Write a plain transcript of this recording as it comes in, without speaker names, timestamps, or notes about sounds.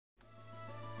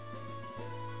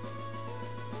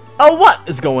Oh, what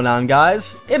is going on,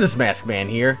 guys? It is Masked Man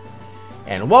here,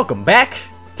 and welcome back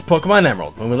to Pokemon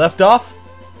Emerald. When we left off,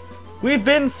 we've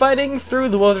been fighting through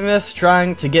the wilderness,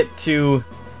 trying to get to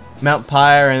Mount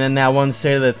Pyre, and then that one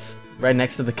city that's right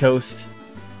next to the coast.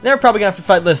 They're probably gonna have to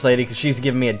fight this lady, because she's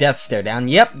giving me a death stare down.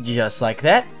 Yep, just like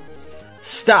that.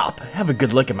 Stop. Have a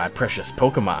good look at my precious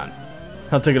Pokemon.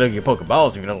 I'll take a look at your Pokeballs,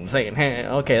 if you know what I'm saying.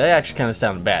 Okay, that actually kind of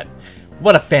sounded bad.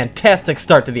 What a fantastic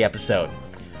start to the episode.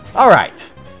 Alright.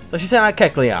 So she said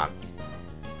Kecleon.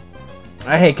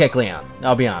 I hate Kecleon.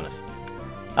 I'll be honest.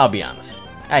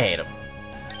 I hate him.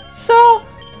 So,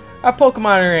 our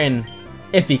Pokemon are in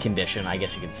iffy condition, I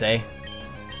guess you could say.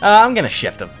 I'm gonna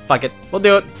shift him. Fuck it. We'll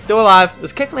do it. Do it live.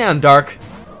 Is Kecleon dark?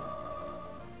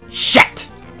 Shit!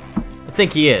 I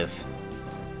think he is.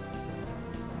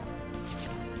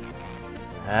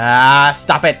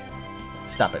 Stop it.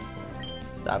 Stop it.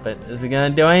 Stop it. Is it gonna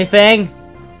do anything?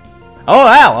 Oh,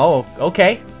 wow. Oh,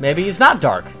 okay. Maybe he's not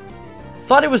dark.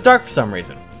 Thought he was dark for some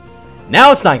reason.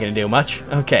 Now it's not gonna do much.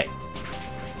 Okay.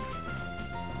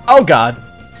 Oh, God.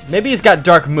 Maybe he's got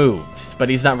dark moves, but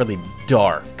he's not really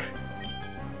dark.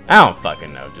 I don't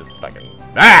fucking know. Just fucking...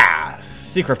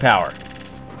 Secret power.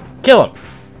 Kill him.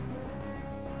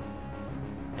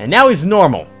 And now he's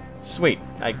normal. Sweet,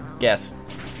 I guess.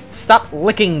 Stop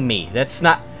licking me. That's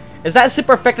not... Is that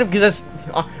super effective? Because that's...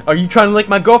 are you trying to lick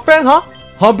my girlfriend, huh?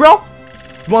 Huh, bro?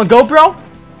 You wanna go, bro?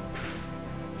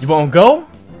 You wanna go?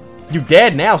 You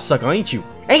dead now, sucker, ain't you?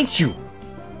 Ain't you?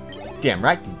 Damn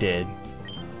right you did.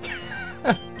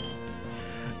 I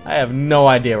have no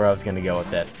idea where I was gonna go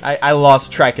with that. I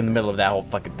lost track in the middle of that whole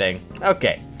fucking thing.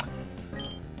 Okay.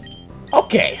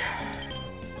 Okay.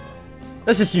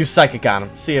 Let's just use Psychic on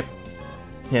him. See if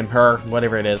him, her,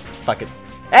 whatever it is. Fuck it.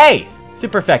 Hey!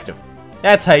 Super effective.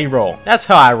 That's how you roll. That's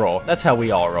how I roll. That's how we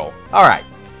all roll. Alright.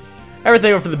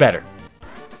 Everything went for the better.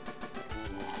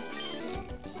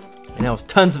 And that was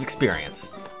tons of experience.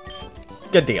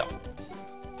 Good deal.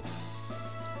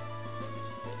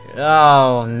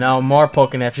 Oh, no. More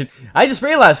Pokémon shit. I just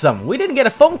realized something. We didn't get a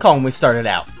phone call when we started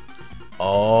out.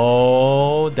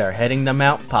 Oh, they're heading to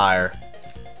Mount Pyre.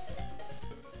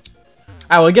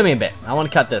 Alright, well, give me a bit. I want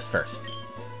to cut this first.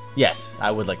 Yes, I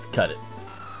would like to cut it.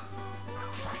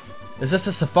 Is this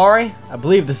a safari? I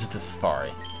believe this is the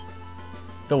safari.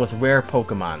 Filled with rare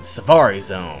Pokemon. Safari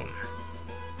Zone.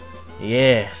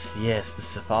 Yes, yes, the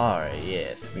safari.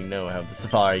 Yes, we know how the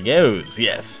safari goes.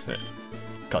 Yes.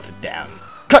 Cut it down.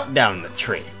 Cut down the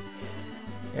tree.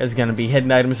 There's gonna be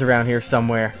hidden items around here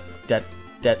somewhere. Det.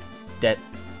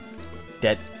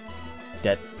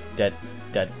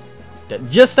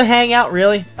 Just to hang out,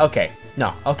 really? Okay.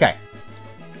 No, okay.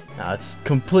 No, it's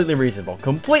completely reasonable.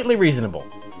 Completely reasonable.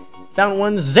 Found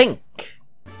one zinc.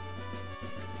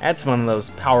 That's one of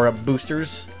those power-up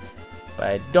boosters. But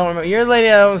I don't remember. You're the lady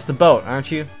that owns the boat,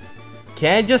 aren't you?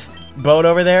 Can I just boat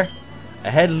over there?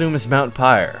 Ahead looms Mount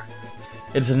Pyre.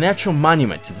 It is a natural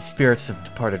monument to the spirits of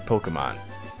departed Pokemon.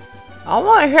 I don't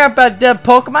want to hear about dead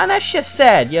Pokemon. That shit's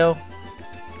sad, yo.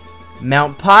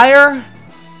 Mount Pyre.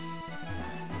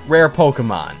 Rare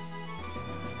Pokemon.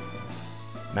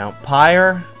 Mount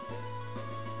Pyre.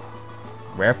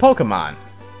 Rare Pokemon.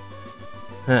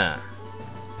 Huh.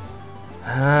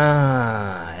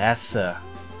 That's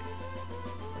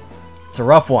it's a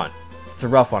rough one. It's a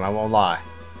rough one, I won't lie.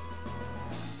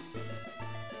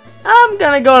 I'm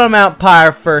gonna go to Mount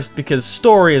Pyre first because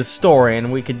story is story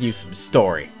and we could use some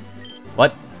story.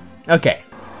 What? Okay.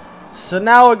 So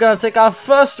now we're gonna take our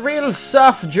first real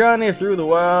soft journey through the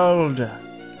world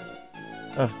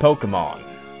of Pokemon.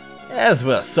 As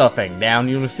we're surfing down,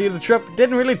 you'll see the trip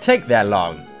didn't really take that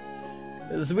long.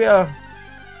 As we are...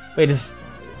 Wait, is...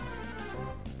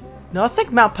 No, I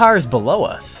think Mount Pyre is below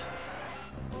us.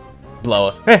 Below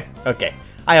us. Okay.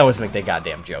 I always make that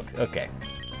goddamn joke. Okay.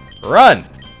 Run!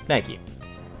 Thank you.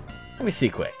 Let me see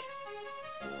quick.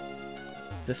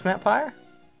 Is this Mount Pyre?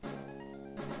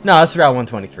 No, that's Route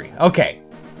 123. Okay.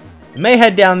 May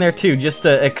head down there too, just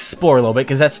to explore a little bit,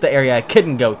 because that's the area I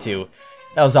couldn't go to.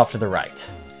 That was off to the right.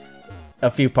 A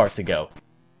few parts ago.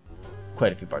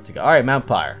 Quite a few parts ago. Alright, Mount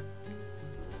Pyre.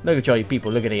 Look at all you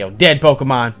people looking at your dead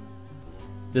Pokemon.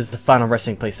 This is the final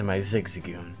resting place of my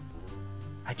Zigzagoon.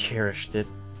 I cherished it.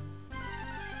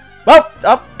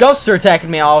 Oh, ghosts are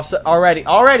attacking me already.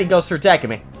 Already ghosts are attacking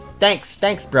me.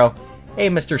 Thanks, bro. Hey,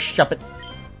 Mr. Shuppet.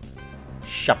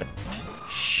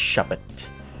 Shuppet.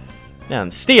 Now,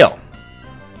 Steel.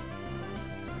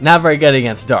 Not very good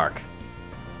against Dark.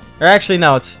 Or actually,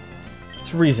 no, it's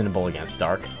reasonable against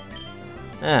Dark.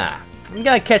 I'm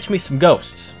gonna catch me some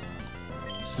ghosts.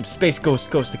 Some space ghost,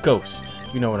 coast to coast.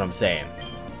 You know what I'm saying.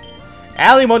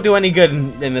 Allie won't do any good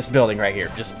in this building right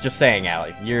here. Just saying,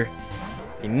 Allie. You're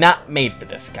not made for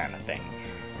this kind of thing.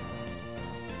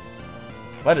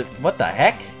 What the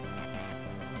heck?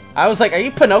 I was like, are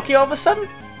you Pinocchio all of a sudden?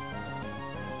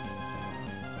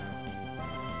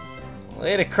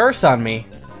 Laid a curse on me.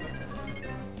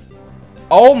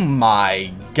 Oh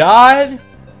my god.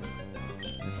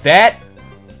 That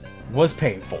was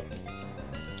painful.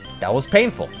 That was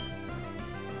painful.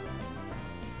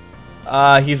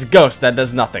 He's a ghost. That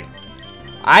does nothing.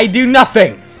 I do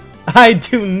nothing. I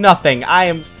do nothing. I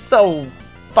am so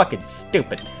fucking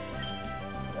stupid.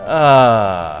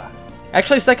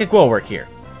 Actually, psychic will work here.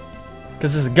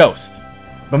 Because it's a ghost.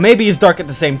 But maybe he's dark at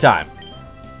the same time.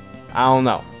 I don't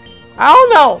know. I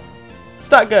don't know. It's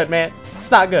not good, man.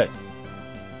 It's not good.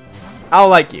 I don't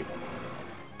like you.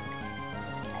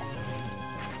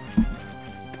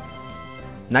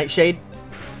 Nightshade?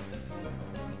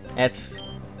 It's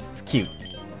cute.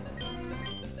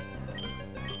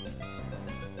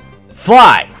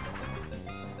 Fly!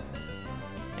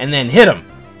 And then hit him.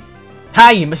 Ha!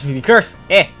 You missed me with your curse.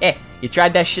 You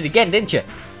tried that shit again, didn't you?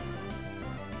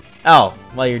 Oh,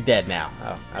 well, you're dead now.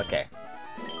 Oh, okay.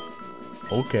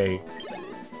 Okay.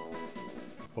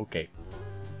 Okay.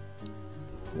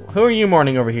 Who are you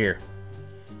mourning over here?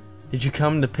 Did you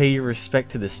come to pay your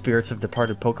respect to the spirits of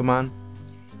departed Pokemon?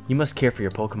 You must care for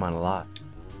your Pokemon a lot.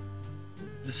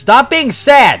 Stop being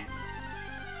sad!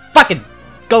 Fucking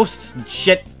ghosts and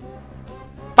shit.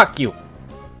 Fuck you.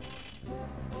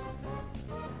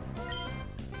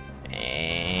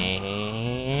 And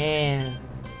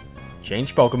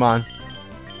change Pokemon.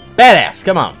 Badass,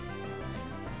 come on.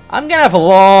 I'm gonna have a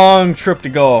long trip to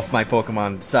go if my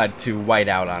Pokemon decide to white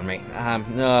out on me.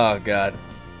 Oh god.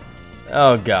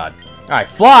 Oh god. Alright,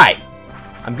 fly!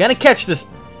 I'm gonna catch this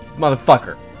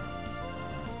motherfucker.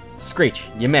 Screech,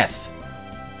 you missed.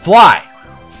 Fly!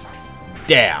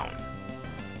 Down.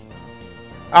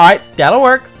 Alright, that'll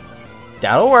work.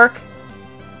 That'll work.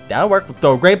 That'll work. We'll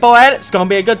throw a great ball at it. It's gonna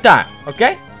be a good time.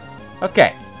 Okay?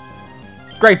 Okay.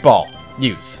 Great ball.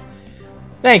 Use.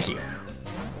 Thank you.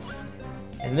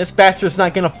 And this bastard's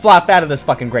not gonna flop out of this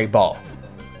fucking great ball.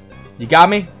 You got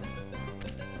me?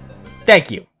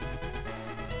 Thank you.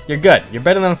 You're good. You're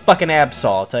better than a fucking Absol,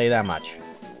 I'll tell you that much.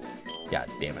 God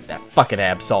damn it, that fucking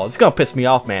Absol. It's gonna piss me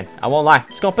off, man. I won't lie.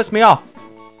 It's gonna piss me off.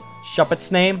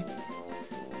 Shuppet's name?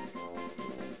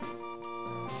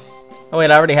 Oh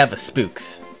wait, I already have the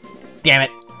Spooks. Damn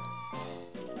it.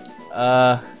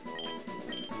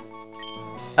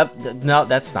 No,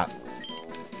 that's not.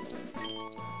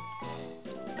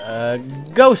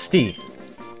 Ghosty.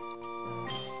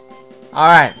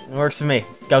 Alright, it works for me.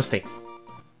 Ghosty.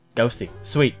 Ghosty.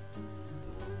 Sweet.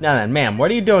 Now then, ma'am, what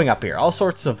are you doing up here? All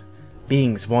sorts of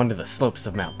beings wander the slopes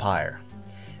of Mount Pyre.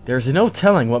 There's no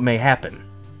telling what may happen.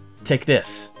 Take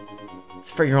this.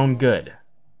 It's for your own good.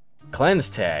 Cleanse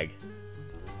tag.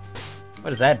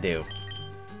 What does that do?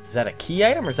 Is that a key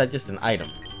item or is that just an item?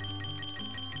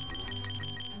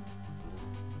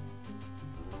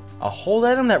 A hold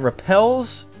item that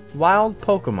repels wild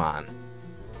Pokemon.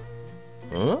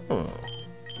 Oh.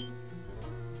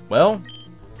 Well,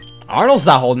 Arnold's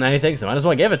not holding anything, so might as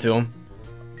well give it to him.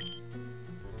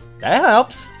 That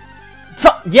helps.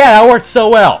 Yeah, that worked so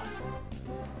well.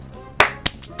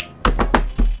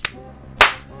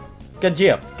 Good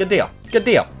deal. Good deal. Good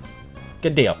deal.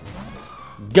 Good deal.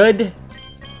 Good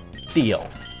deal.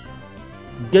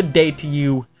 Good day to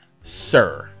you,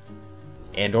 sir.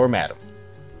 And or madam.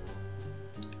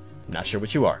 Not sure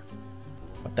what you are.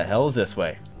 What the hell is this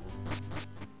way?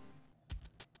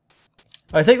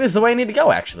 Oh, I think this is the way I need to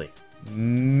go, actually.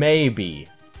 Maybe.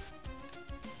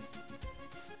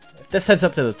 If this heads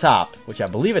up to the top, which I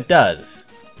believe it does,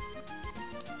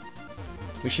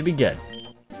 we should be good.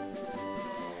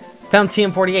 Found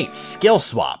TM48. Skill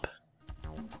swap.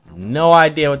 No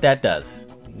idea what that does.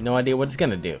 No idea what it's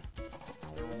gonna do.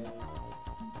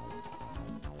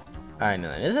 Alright,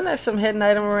 now isn't there some hidden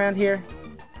item around here?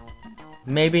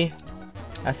 Maybe.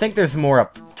 I think there's more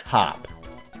up top.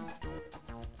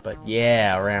 But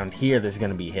yeah, around here there's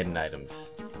gonna be hidden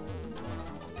items.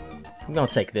 I'm gonna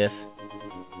take this.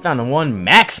 Found a 1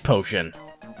 max potion.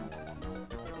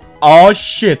 Oh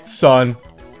shit, son.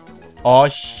 Oh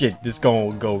shit, this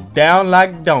gonna go down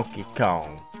like Donkey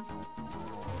Kong.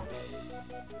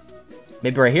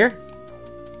 Maybe right here?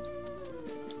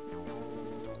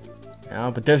 No,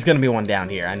 but there's gonna be one down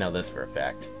here. I know this for a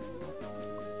fact.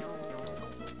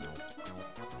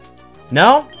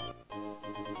 No?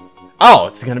 Oh,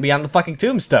 it's gonna be on the fucking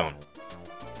tombstone.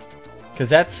 Cause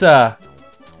that's,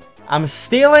 I'm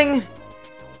stealing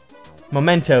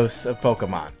mementos of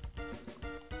Pokemon.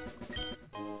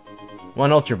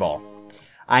 1 Ultra Ball.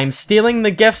 I'm stealing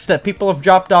the gifts that people have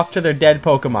dropped off to their dead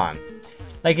Pokemon.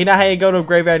 Like, you know how you go to a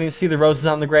graveyard and you see the roses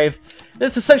on the grave?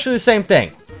 It's essentially the same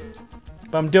thing.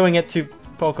 But I'm doing it to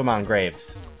Pokemon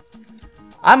graves.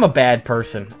 I'm a bad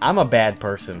person. I'm a bad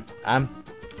person. I'm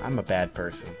a bad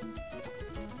person.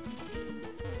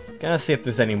 Gonna see if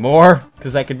there's any more,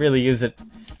 because I could really use it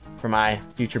for my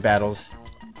future battles.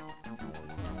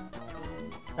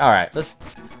 Alright,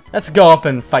 let's go up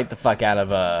and fight the fuck out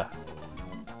of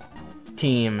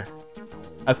Team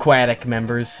Aquatic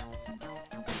members.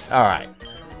 Alright.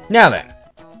 Now then.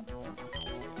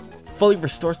 Fully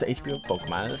restores the HP of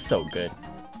Pokemon. That's so good.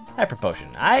 Hyper Potion.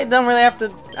 I don't really have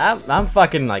to... I'm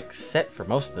fucking, like, set for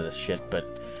most of this shit,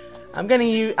 but... I'm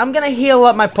gonna heal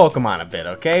up my Pokemon a bit,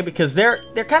 okay? Because they're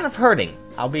kind of hurting,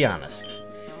 I'll be honest.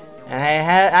 And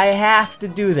I have to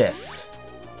do this.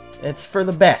 It's for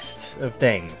the best of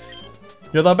things.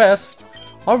 You're the best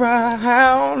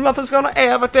around. Nothing's gonna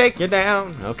ever take you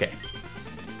down. Okay.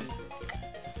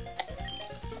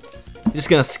 I'm just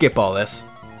gonna skip all this.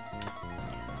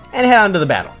 And head on to the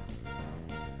battle.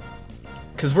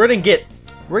 Because we're gonna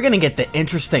get the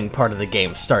interesting part of the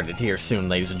game started here soon,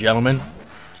 ladies and gentlemen.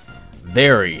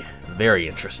 Very, very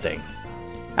interesting.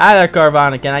 Hi there,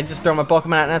 Carvana. Can I just throw my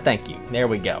Pokemon out now? Thank you. There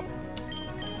we go.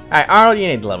 Alright, Arnold, you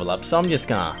need to level up, so I'm just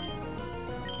gonna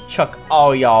chuck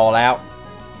all y'all out.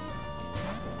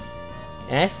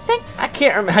 And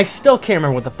I still can't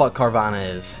remember what the fuck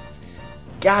Carvana is.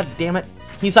 God damn it.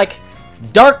 He's like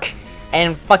dark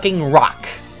and fucking rock.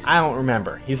 I don't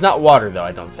remember. He's not water though,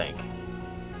 I don't think.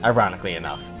 Ironically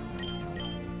enough.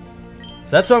 So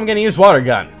that's why I'm gonna use Water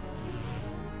Gun.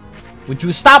 Would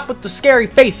you stop with the scary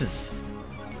faces?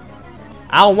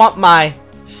 I don't want my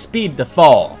speed to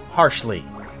fall harshly.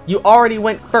 You already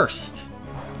went first.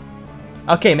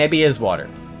 Okay, maybe it is water.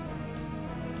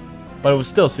 But it was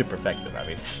still super effective. I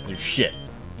mean, it's shit.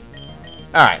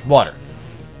 Alright, water.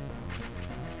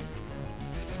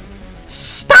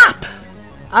 Stop!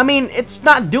 I mean, it's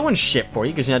not doing shit for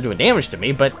you because you're not doing damage to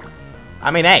me, but...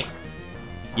 I mean, hey.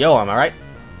 Yo, am I right?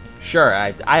 Sure,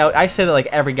 I say that like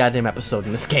every goddamn episode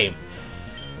in this game.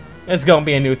 It's gonna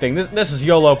be a new thing. This is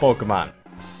YOLO Pokemon.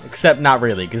 Except not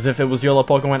really, because if it was YOLO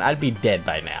Pokemon, I'd be dead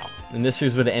by now. And this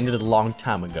series would have ended a long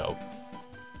time ago.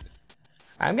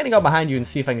 I'm gonna go behind you and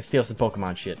see if I can steal some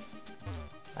Pokemon shit.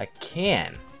 I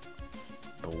can.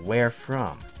 But where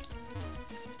from?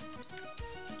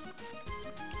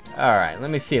 Alright,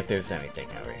 let me see if there's anything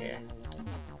over here.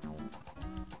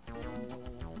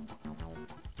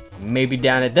 Maybe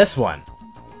down at this one.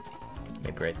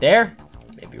 Maybe right there.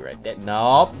 Maybe right there.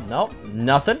 Nope, nope,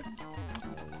 nothing.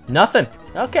 Nothing.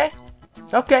 Okay.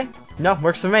 Okay. No,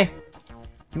 works for me.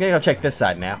 I'm gonna go check this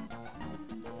side now.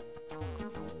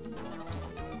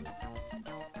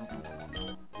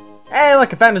 Hey,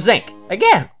 look, I found a zinc.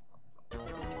 Again!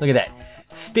 Look at that.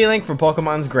 Stealing from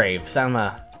Pokemon's graves. I'm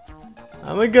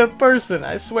a good person.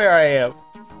 I swear I am.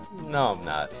 No, I'm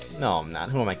not. No, I'm not.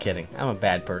 Who am I kidding? I'm a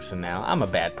bad person now. I'm a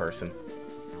bad person.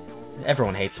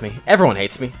 Everyone hates me. Everyone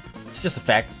hates me. It's just a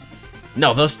fact.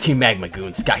 No, those Team Magma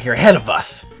goons got here ahead of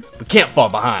us. We can't fall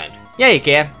behind. Yeah, you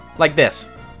can. Like this.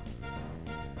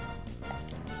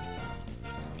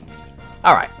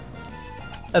 Alright.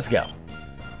 Let's go.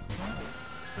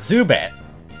 Zubat.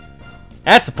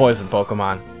 That's a poison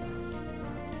Pokemon.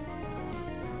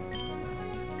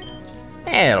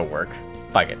 It'll work.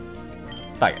 Fuck it.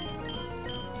 Fuck it.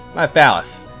 My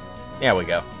phallus. There we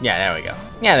go. Yeah, there we go.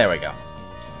 Yeah, there we go.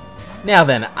 Now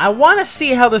then, I want to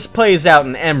see how this plays out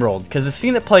in Emerald, because I've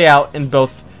seen it play out in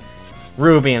both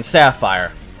Ruby and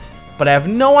Sapphire. But I have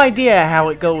no idea how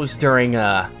it goes during,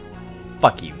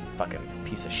 fuck you, fucking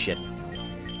piece of shit.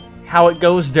 How it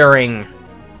goes during...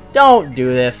 Don't do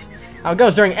this. How it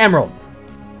goes during Emerald.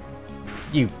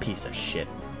 You piece of shit.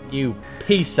 You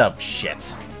piece of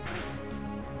shit.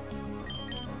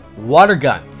 Water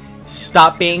Gun.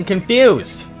 Stop being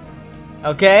confused.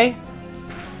 Okay?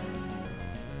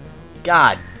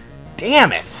 God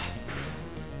damn it.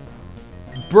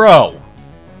 Bro.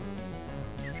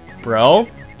 Bro?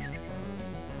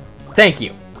 Thank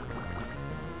you.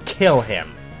 Kill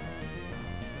him.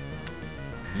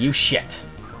 You shit.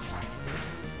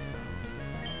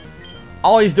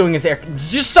 All he's doing is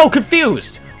just so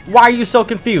confused. Why are you so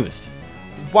confused?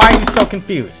 Why are you so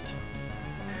confused?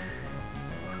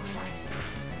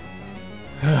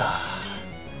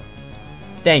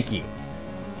 Thank you.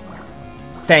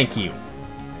 Thank you.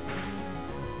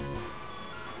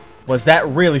 Was that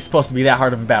really supposed to be that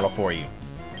hard of a battle for you?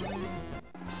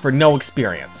 For no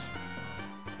experience.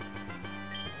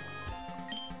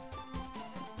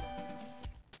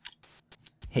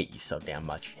 Hate you so damn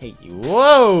much. Hate you.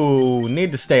 Whoa!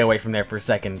 Need to stay away from there for a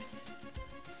second.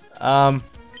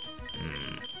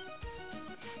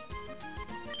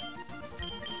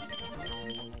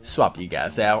 Swap you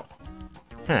guys out.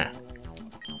 Huh.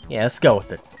 Yeah, let's go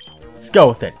with it. Let's go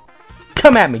with it.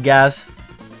 Come at me, guys.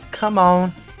 Come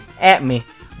on at me,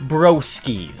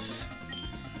 broskies.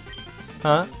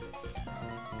 Huh?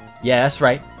 Yeah, that's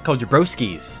right. Called you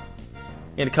broskies.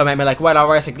 You're gonna come at me like white on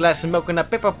rice, a glass of milk, and a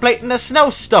paper plate, and a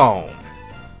snowstone.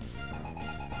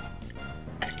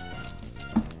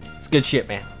 It's good shit,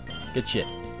 man. Good shit.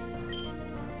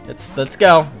 Let's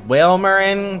go. Wilmer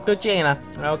and Gugina.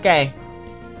 Okay.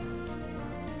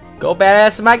 Go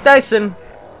badass and Mike Tyson.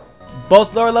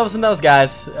 Both lower levels than those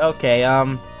guys. Okay,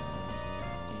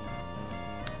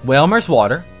 Wilmer's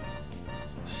water.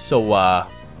 So,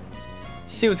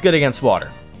 see what's good against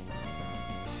water.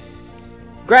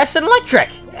 Grass and electric!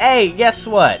 Hey, guess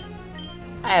what?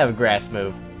 I have a grass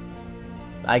move.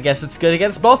 I guess it's good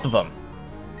against both of them.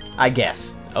 I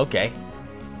guess. Okay.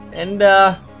 And,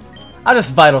 I'll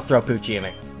just Vital Throw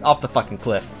Puccini. Off the fucking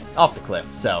cliff. Off the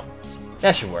cliff, so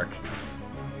that should work.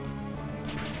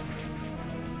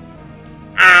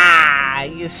 Ah!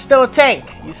 You're still a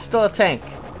tank! You're still a tank.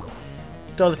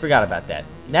 Totally forgot about that.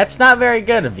 That's not very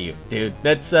good of you, dude.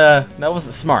 That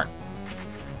wasn't smart.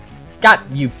 Got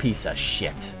you, piece of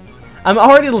shit. I'm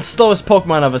already the slowest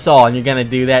Pokemon of us all, and you're gonna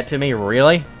do that to me?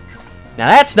 Really? Now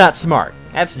that's not smart.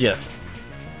 That's just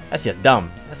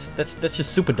dumb. That's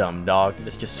just super dumb, dog.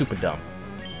 That's just super dumb.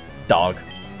 Dog.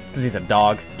 Because he's a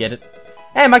dog. Get it?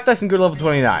 Hey, Mike Tyson grew to level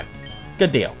 29.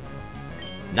 Good deal.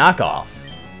 Knockoff.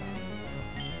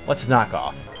 What's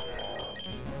knockoff?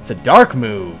 It's a dark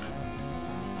move.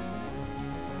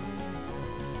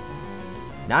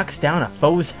 Knocks down a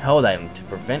foe's held item to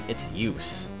prevent its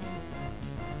use.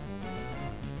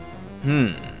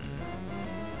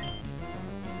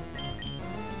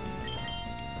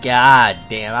 God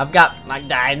damn, I've got my...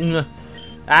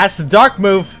 That's the dark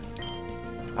move.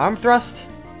 Arm thrust?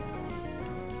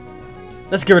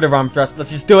 Let's get rid of arm thrust. Let's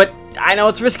just do it. I know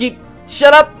it's risky.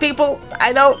 Shut up, people.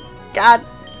 I know. God.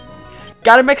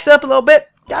 Gotta mix it up a little bit.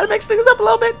 Gotta mix things up a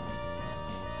little bit.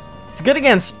 It's good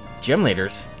against gym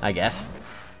leaders, I guess.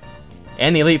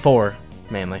 And the Elite Four,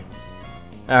 mainly.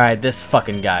 Alright, this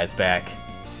fucking guy's back.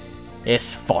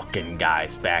 This fucking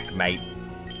guy's back, mate.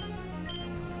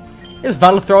 Just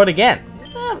Vital Throw it again.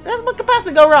 What could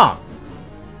possibly go wrong?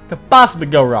 Could possibly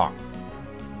go wrong.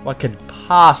 What could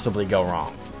possibly go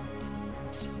wrong?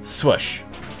 Swoosh.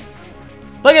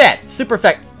 Look at that! Super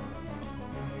effect.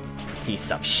 Piece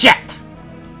of shit!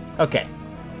 Okay.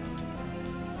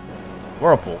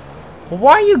 Whirlpool. Well,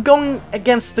 why are you going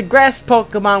against the grass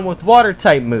Pokemon with water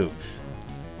type moves?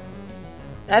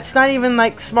 That's not even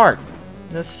like smart.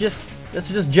 That's just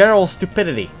general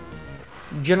stupidity.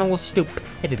 General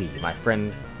stupidity, my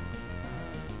friend.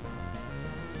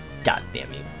 God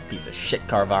damn you, piece of shit,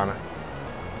 Carvana.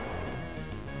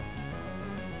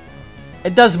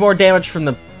 It does more damage from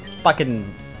the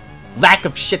fucking lack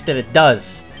of shit that it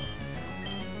does.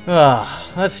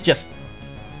 Let's just...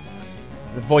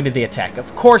 avoided the attack.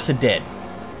 Of course it did.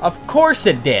 Of course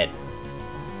it did.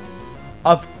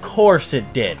 Of course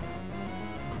it did.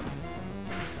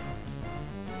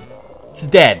 It's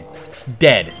dead. It's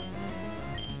dead.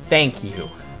 Thank you.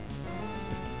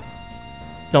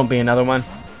 Don't be another one.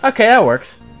 Okay, that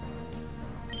works.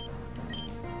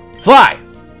 Fly!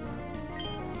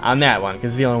 On that one,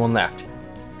 because it's the only one left.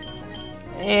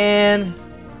 And...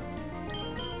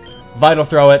 Vital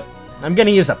Throw it. I'm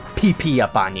gonna use a PP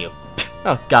up on you.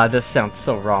 Oh god, this sounds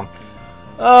so wrong.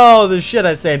 Oh, the shit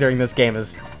I say during this game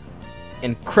is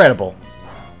incredible.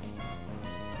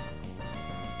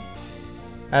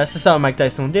 This is something Mike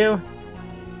Tyson will do.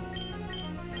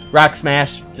 Rock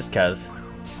Smash, just cuz.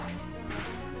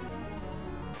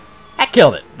 That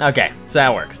killed it. Okay, so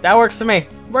that works. That works for me.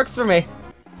 Works for me.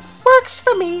 Works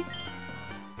for me.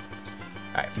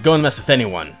 Alright, if you're going to mess with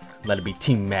anyone, let it be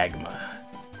Team Magma.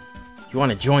 If you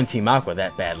want to join Team Aqua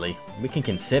that badly, we can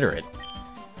consider it.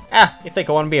 Ah, you think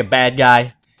I want to be a bad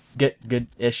guy?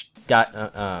 Good-ish guy?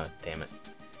 Damn it.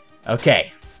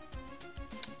 Okay.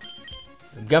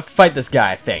 I'm gonna fight this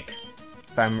guy, I think.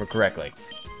 If I remember correctly.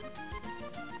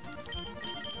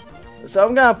 So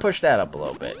I'm gonna push that up a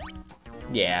little bit.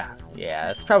 Yeah,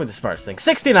 that's probably the smartest thing.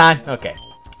 69! Okay.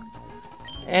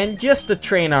 And just to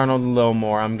train Arnold a little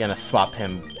more, I'm gonna swap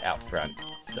him out front.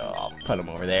 So I'll put him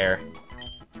over there.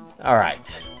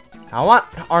 Alright. I want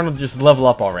Arnold to just level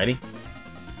up already.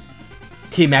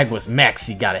 Team Agwa's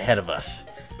Maxie got ahead of us.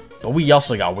 But we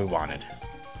also got what we wanted.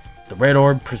 The Red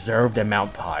Orb preserved at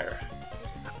Mount Pyre.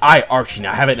 I, Archie,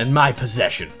 now have it in my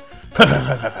possession.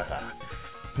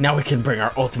 Now we can bring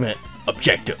our ultimate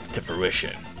objective to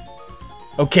fruition.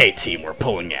 Okay, team, we're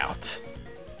pulling out.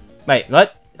 Wait,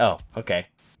 what? Oh, okay.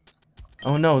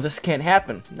 Oh no, this can't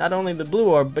happen. Not only the blue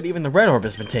orb, but even the red orb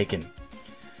has been taken.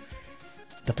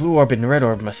 The blue orb and the red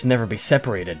orb must never be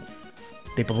separated.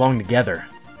 They belong together.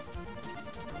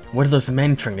 What are those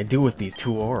men trying to do with these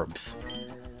two orbs?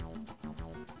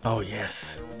 Oh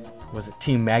yes. Was it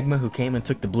Team Magma who came and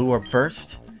took the blue orb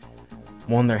first?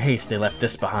 Well, in their haste, they left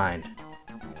this behind.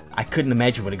 I couldn't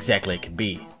imagine what exactly it could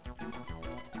be.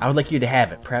 I would like you to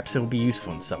have it. Perhaps it will be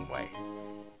useful in some way.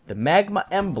 The Magma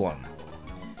Emblem.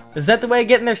 Is that the way of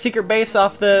getting their secret base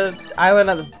off the island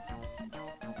of the...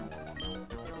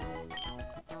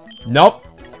 Nope.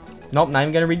 Nope, not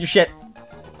even gonna read your shit.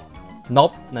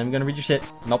 Nope, not even gonna read your shit.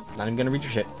 Nope, not even gonna read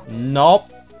your shit.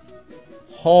 Nope.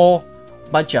 Whole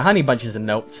bunch of honey bunches of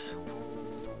notes.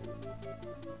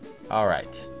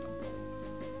 Alright.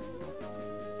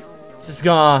 Just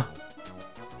gonna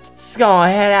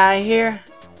head out of here.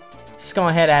 Just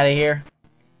gonna head out of here.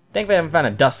 Thankfully I haven't found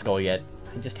a dust skull yet.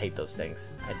 I just hate those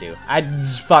things. I do.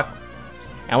 Fuck.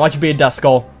 I want you to be a dust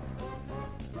skull.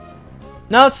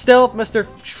 No, it's still Mr.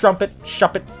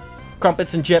 Shuppet,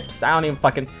 Crumpets and Chips. I don't even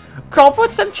fucking...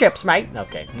 Crumpets and Chips, mate.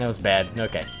 Okay, that was bad.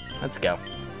 Okay, let's go.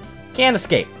 Can't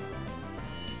escape.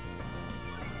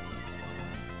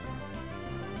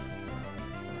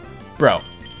 Bro.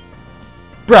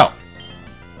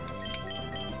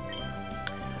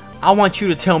 I want you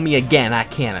to tell me again I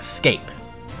can't escape.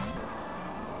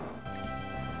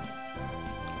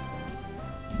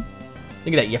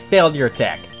 Look at that, you failed your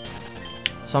attack.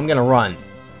 So I'm gonna run.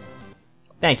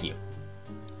 Thank you.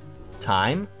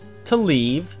 Time to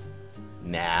leave.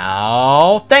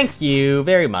 Now, thank you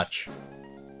very much.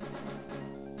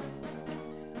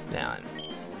 Now,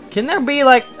 can there be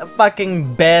like a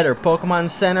fucking bed or Pokemon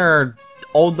Center or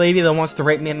old lady that wants to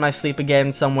rape me in my sleep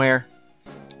again somewhere?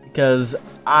 Because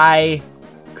I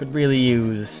could really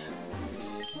use...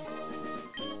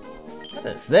 What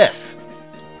is this?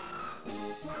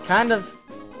 Kind of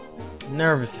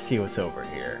nervous to see what's over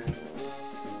here.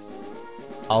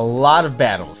 A lot of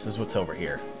battles is what's over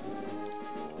here.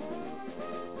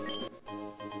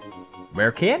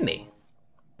 Rare candy.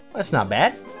 That's not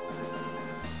bad.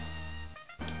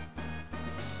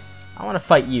 I want to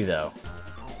fight you, though.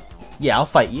 Yeah, I'll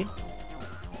fight you.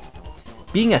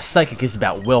 Being a psychic is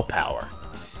about willpower.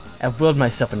 I've willed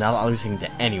myself into not losing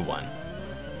to anyone.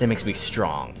 That makes me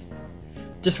strong.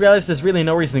 Just realized there's really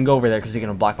no reason to go over there because you're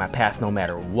going to block my path no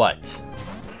matter what.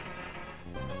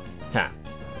 Huh.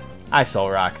 I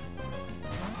Soul Rock.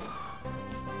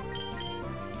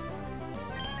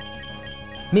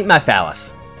 Meet my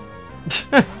phallus.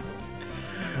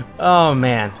 Oh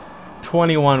man.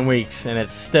 21 weeks and it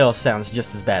still sounds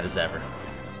just as bad as ever.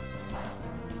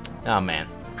 Oh man.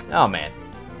 Oh man.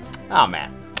 Oh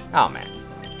man. Oh man.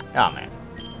 Oh man.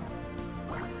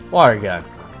 Water gun.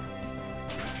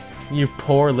 You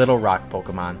poor little rock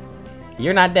Pokemon.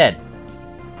 You're not dead.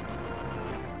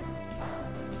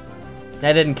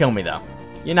 That didn't kill me though.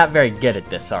 You're not very good at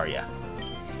this, are ya?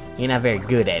 You're not very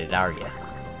good at it, are ya?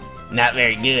 Not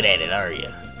very good at it, are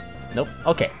ya? Nope.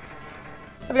 Okay.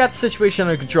 I've got the situation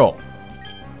under control.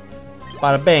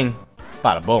 Bada bing,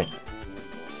 bada boom.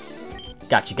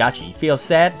 Gotcha, gotcha. You feel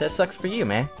sad? That sucks for you,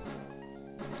 man.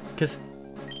 Cause...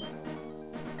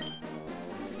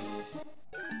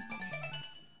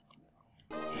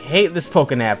 hate this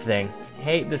Pokénav thing.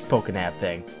 Hate this Pokénav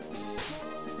thing.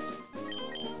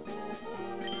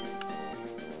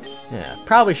 Yeah,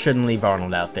 probably shouldn't leave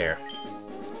Arnold out there.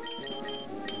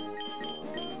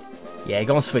 Yeah,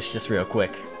 gonna switch this real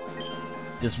quick.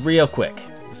 Just real quick.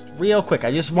 Just real quick.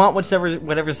 I just want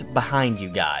whatever's behind you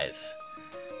guys.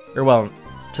 Or, well,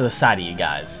 to the side of you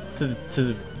guys. To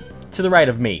the right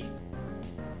of me.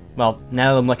 Well,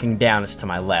 now that I'm looking down, it's to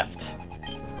my left.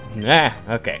 Nah,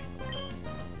 okay.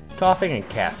 Coughing and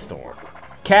Cast Storm.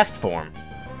 Cast Form.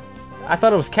 I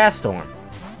thought it was Cast Storm.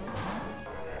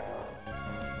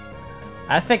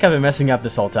 I think I've been messing up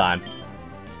this whole time.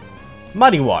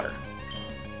 Muddy Water.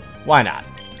 Why not?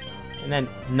 And then,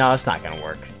 no, it's not gonna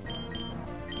work.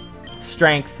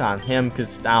 Strength on him,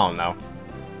 because, I don't know.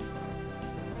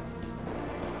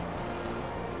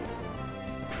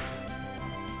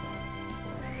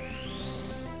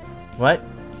 What?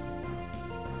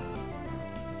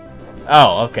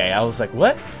 Oh, okay. I was like,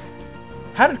 what?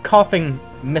 How did coughing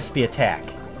miss the attack?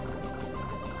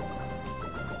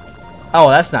 Oh,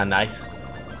 that's not nice.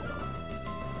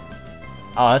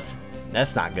 Oh,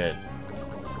 that's not good.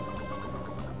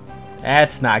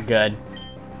 That's not good.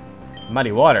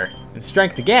 Muddy Water. And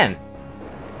Strength again.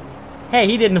 Hey,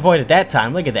 he didn't avoid it that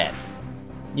time. Look at that.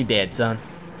 You dead, son.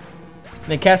 And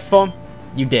then Cast Foam.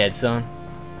 You dead, son.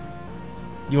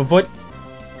 You avoid...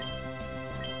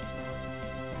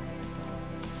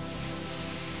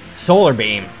 Solar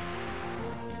beam.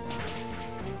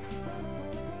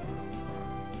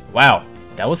 Wow,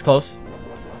 that was close.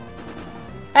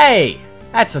 Hey,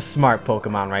 that's a smart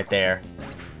Pokemon right there.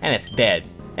 And it's dead.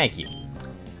 Thank you.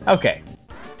 Okay.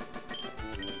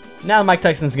 Now Mike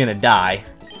Tyson's gonna die.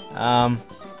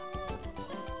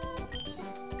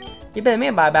 You beat me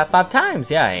by about 5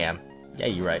 times. Yeah, I am. Yeah,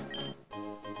 you're right.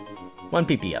 1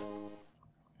 PP up.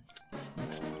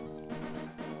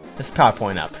 Let's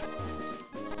PowerPoint up.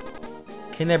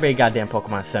 Can there be a goddamn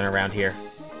Pokemon Center around here?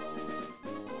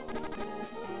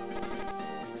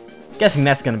 Guessing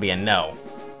that's gonna be a no.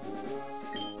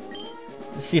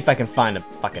 Let's see if I can find a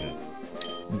fucking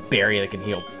berry that can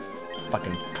heal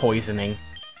fucking poisoning.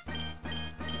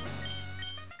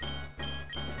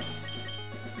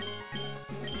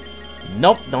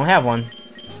 Nope, don't have one.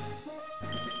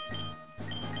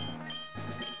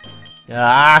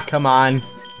 Ah, come on.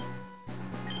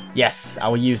 Yes, I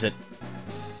will use it.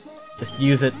 Just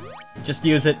use it. Just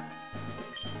use it.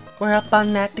 We're up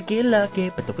on that to get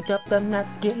lucky, but we're up on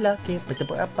that to get lucky, but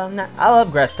we're up on that. I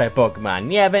love grass-type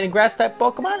Pokemon. You have any grass-type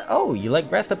Pokemon? Oh, you like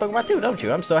grass-type Pokemon too, don't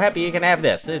you? I'm so happy you can have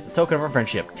this. It's a token of our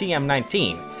friendship.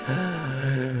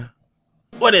 TM19.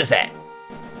 What is that?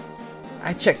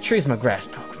 I check trees, my grass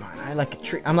Pokemon. I like a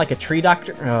tree. I'm like a tree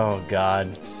doctor. Oh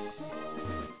god.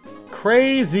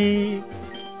 Crazy.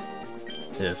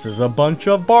 This is a bunch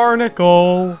of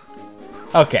barnacle.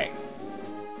 Okay.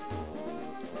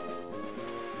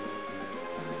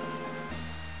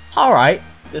 All right.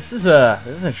 This is an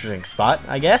interesting spot,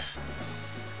 I guess.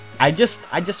 I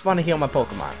just want to heal my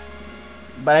Pokemon,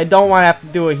 but I don't want to have to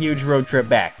do a huge road trip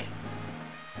back.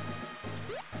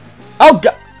 Oh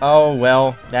god. Oh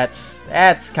well, that's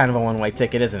kind of a one-way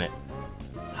ticket, isn't it?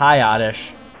 Hi,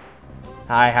 Oddish.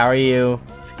 Hi, how are you?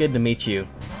 It's good to meet you.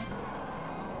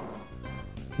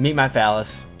 Meet my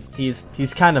phallus.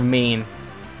 He's kind of mean.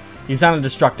 He's on a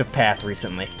destructive path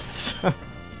recently.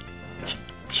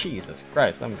 Jesus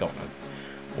Christ, I'm going.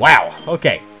 Wow.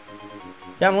 Okay.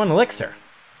 Down 1 elixir.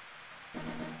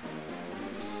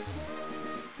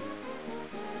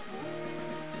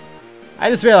 I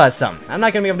just realized something. I'm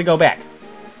not gonna be able to go back.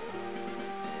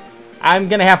 I'm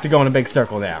gonna have to go in a big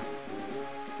circle now.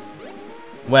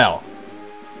 Well.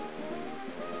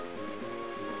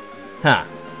 Huh.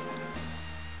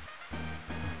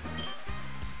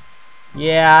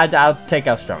 Yeah, I'll take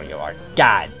how strong you are.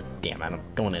 God damn, I'm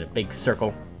going in a big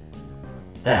circle.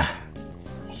 Ugh.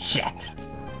 Shit.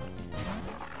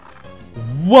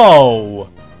 Whoa!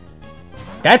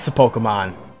 That's a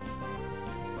Pokemon.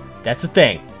 That's a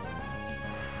thing.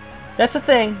 That's a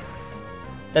thing.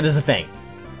 That is a thing.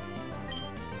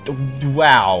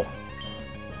 Wow.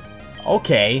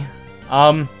 Okay.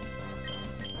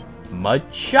 Mud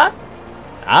shot?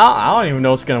 I don't even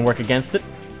know what's gonna work against it.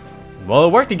 Well,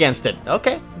 it worked against it.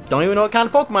 Okay. Don't even know what kind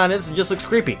of Pokemon it is. It just looks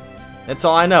creepy. That's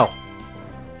all I know.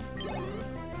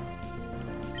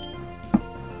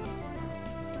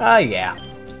 Yeah.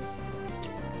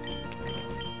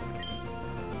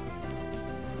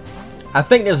 I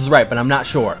think this is right, but I'm not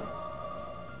sure.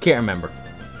 Can't remember.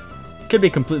 Could be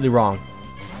completely wrong.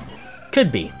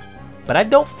 Could be. But I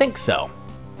don't think so.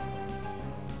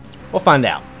 We'll find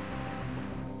out.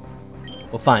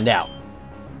 We'll find out.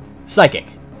 Psychic.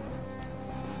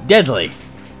 Deadly.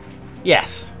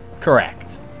 Yes.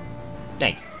 Correct.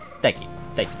 Thank you. Thank you.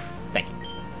 Thank you. Thank you.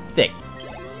 Thank you.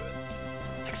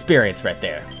 It's experience right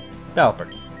there. Developer.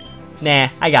 Nah,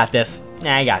 I got this.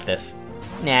 Nah, I got this.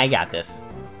 Nah, I got this.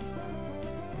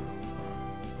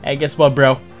 Hey, guess what,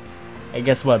 bro? Hey,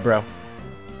 guess what, bro?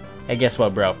 Hey, guess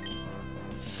what, bro?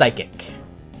 Psychic.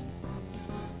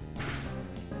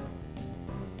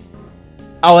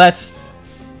 Oh, that's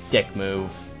dick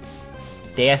move.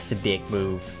 That's a dick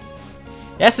move.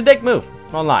 That's a dick move.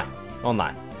 Won't lie. Won't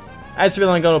lie. I just really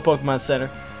want to go to a Pokemon Center.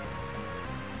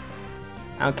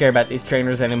 I don't care about these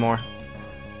trainers anymore.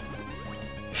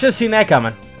 Should have seen that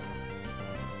coming.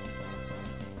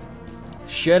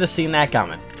 Should have seen that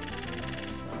coming.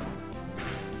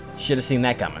 Should have seen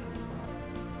that coming.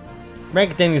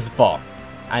 Rank continues to fall.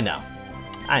 I know.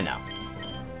 I know.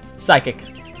 Psychic.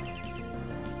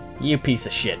 You piece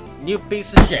of shit. You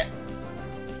piece of shit.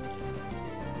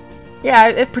 Yeah,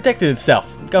 it protected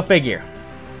itself. Go figure.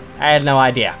 I had no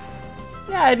idea.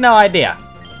 Yeah, I had no idea.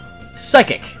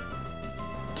 Psychic.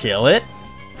 Kill it.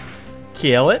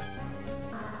 Kill it.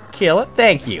 Kill it.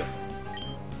 Thank you.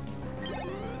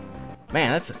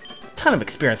 Man, that's a ton of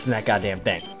experience from that goddamn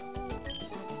thing.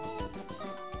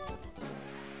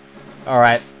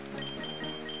 Alright.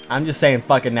 I'm just saying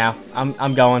fuck it now.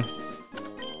 I'm going.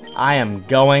 I am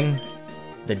going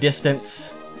the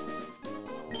distance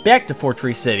back to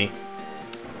Fortree City.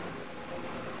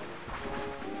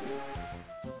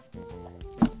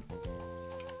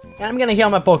 And I'm gonna heal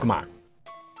my Pokemon.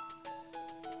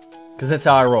 Because that's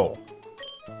how I roll.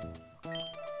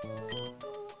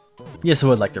 Yes, I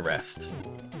would like to rest.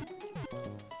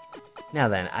 Now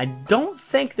then, I don't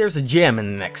think there's a gym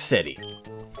in the next city.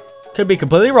 Could be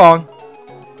completely wrong,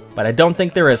 but I don't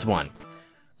think there is one.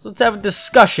 So let's have a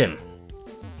discussion.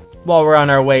 While we're on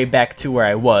our way back to where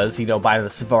I was, you know, by the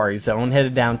Safari Zone,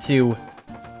 headed down to...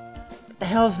 What the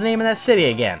hell is the name of that city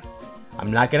again?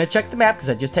 I'm not gonna check the map because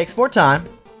that just takes more time.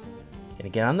 Gonna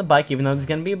get on the bike, even though there's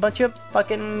gonna be a bunch of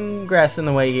fucking grass in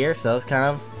the way here, so it's kind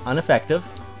of ineffective.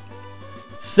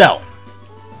 So,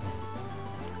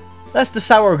 let's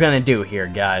decide what we're gonna do here,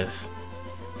 guys.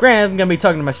 Granted, I'm gonna be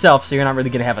talking to myself, so you're not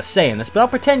really gonna have a say in this, but I'll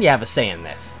pretend you have a say in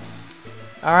this.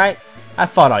 Alright? I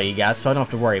fought all you guys, so I don't have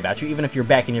to worry about you, even if you're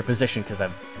back in your position, because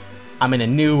I'm in a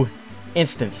new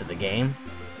instance of the game.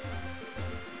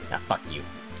 Ah, fuck you.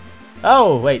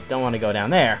 Oh, wait, don't want to go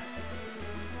down there.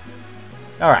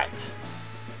 Alright.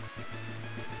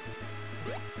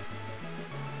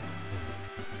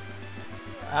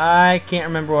 I can't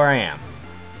remember where I am.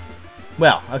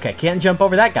 Well, okay, can't jump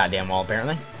over that goddamn wall,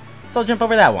 apparently. So I'll jump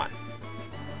over that one.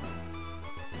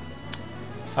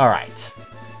 Alright.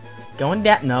 Going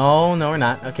down. No, we're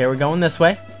not. Okay, we're going this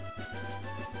way.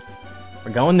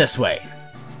 We're going this way.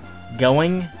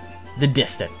 Going the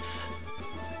distance.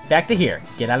 Back to here.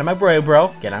 Get out of my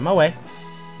bro. Get out of my way.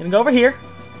 Gonna go over here.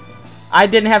 I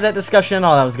didn't have that discussion at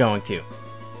all I was going to.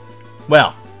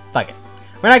 Well, fuck it.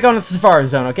 We're not going to the Safari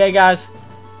Zone, okay, guys?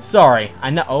 Sorry.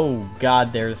 I know. Oh,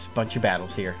 God, there's a bunch of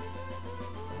battles here.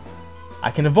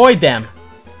 I can avoid them,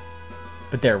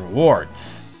 but there are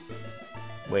rewards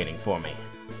waiting for me.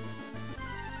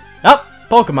 Oh,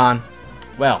 Pokemon.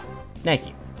 Well, thank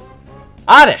you.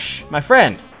 Oddish, my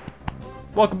friend.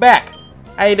 Welcome back.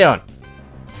 How you doing?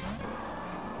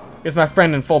 Here's my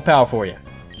friend in full power for you.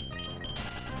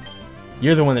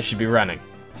 You're the one that should be running.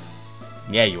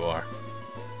 Yeah, you are.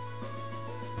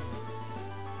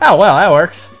 Oh, well, that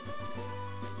works.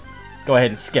 Go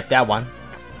ahead and skip that one.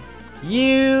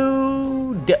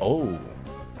 Oh.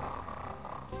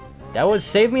 That would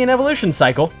save me an evolution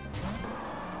cycle.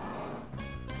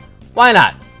 Why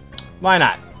not? Why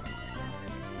not?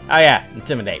 Oh yeah,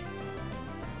 intimidate.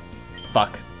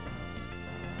 Fuck.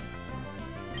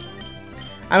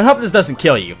 I hope this doesn't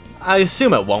kill you. I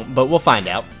assume it won't, but we'll find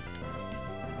out.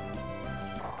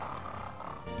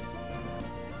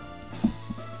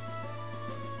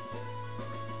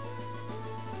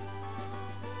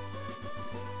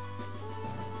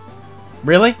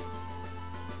 Really?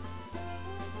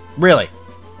 Really?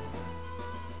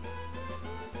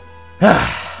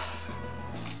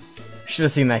 Should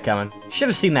have seen that coming. Should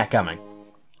have seen that coming.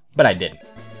 But I didn't.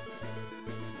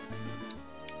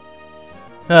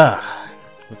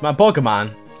 With my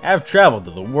Pokemon, I've traveled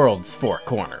to the world's four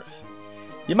corners.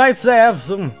 You might say I have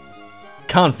some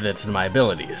confidence in my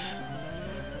abilities.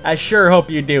 I sure hope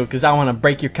you do, because I want to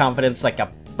break your confidence like I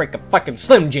break a fucking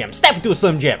Slim Jim. Step into a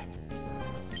Slim Jim!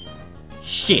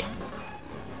 Shit.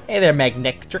 Hey there,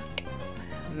 Magnetric.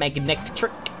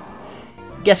 Magnetric.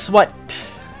 Guess what,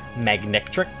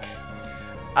 Magnetric?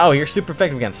 Oh, you're super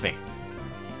effective against me.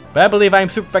 But I believe I am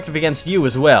super effective against you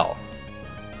as well.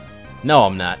 No,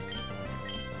 I'm not.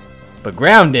 But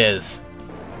ground is.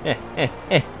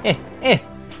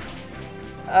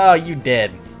 Oh, you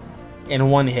dead. In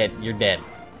one hit, you're dead.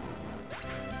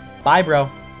 Bye, bro.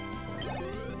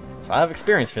 So I have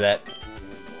experience for that.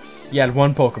 You had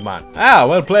one Pokemon. Ah,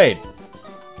 well played.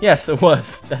 Yes, it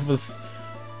was. That was...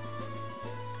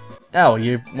 Oh,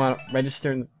 you want to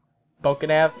register in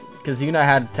Pokenav? Because you know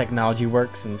how technology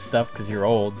works and stuff, because you're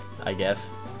old, I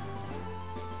guess.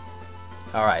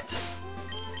 Alright.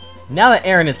 Now that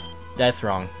Aaron is... That's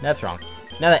wrong. That's wrong.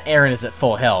 Now that Aaron is at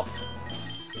full health.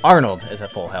 Arnold is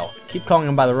at full health. Keep calling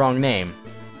him by the wrong name.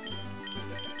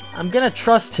 I'm gonna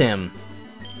trust him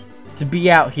to be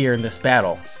out here in this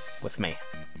battle with me.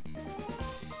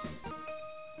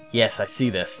 Yes, I see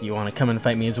this. You want to come and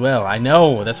fight me as well. I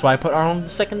know. That's why I put Arnold in the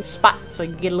second spot, so I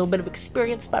can get a little bit of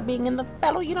experience by being in the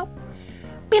battle, you know?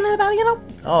 Being in the battle, you know?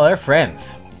 Oh, they're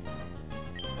friends.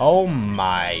 Oh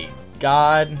my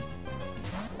god.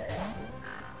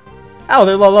 Oh,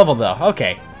 they're low level though.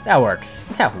 Okay, that works.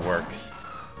 That works.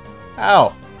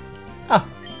 Oh. Oh.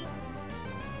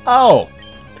 Oh.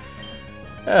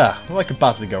 What could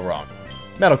possibly go wrong?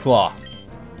 Metal Claw.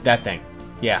 That thing.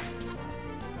 Yeah.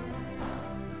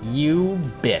 You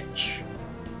bitch.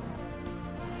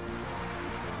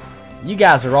 You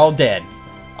guys are all dead.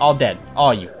 All dead.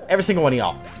 All you. Every single one of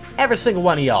y'all. Every single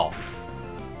one of y'all.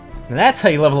 And that's how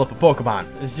you level up a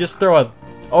Pokemon. Is just throw a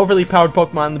overly powered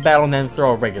Pokemon in the battle and then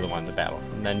throw a regular one in the battle.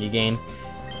 And then you gain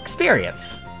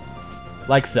experience.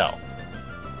 Like so.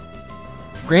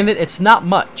 Granted, it's not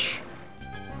much,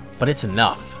 but it's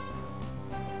enough.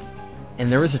 And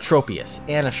there is a Tropius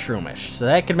and a Shroomish, so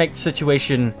that could make the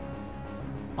situation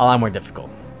a lot more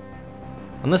difficult.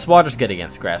 Unless water's good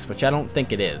against grass, which I don't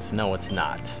think it is. No, it's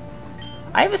not.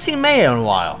 I haven't seen Mayo in a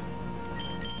while.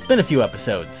 It's been a few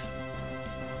episodes.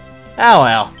 Oh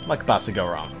well, what could possibly go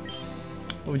wrong?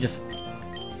 We just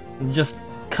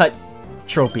cut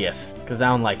Tropius, because I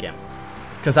don't like him.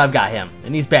 Because I've got him,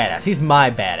 and he's badass. He's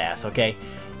my badass, okay?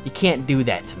 You can't do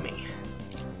that to me.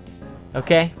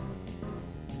 Okay?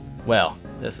 Well,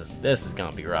 this is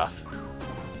gonna be rough.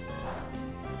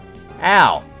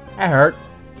 Ow! That hurt.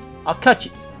 I'll cut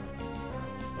you.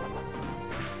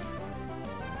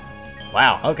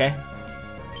 Wow, okay.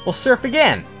 We'll surf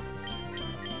again.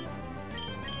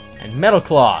 And Metal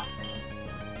Claw.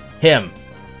 Him.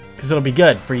 Because it'll be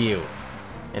good for you.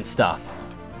 And stuff.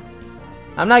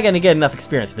 I'm not going to get enough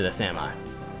experience for this, am I?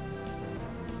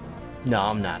 No,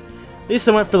 I'm not. At least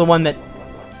I went for the one that...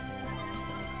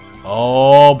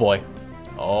 Oh, boy.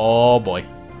 Oh, boy.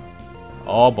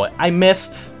 Oh, boy. I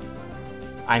missed.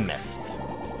 I missed.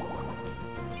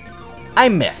 I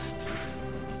missed.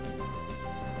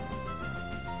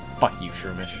 Fuck you,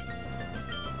 Shroomish.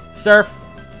 Surf.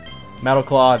 Metal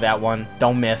Claw, that one.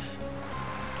 Don't miss.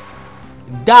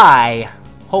 Die.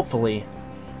 Hopefully.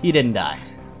 He didn't die.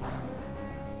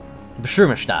 But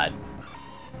Shroomish died.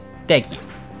 Thank you.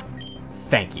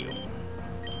 Thank you.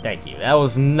 Thank you. That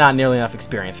was not nearly enough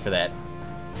experience for that.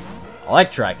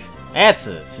 Electric. That's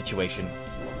a situation.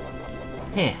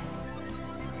 Heh.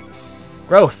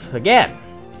 Growth. Again.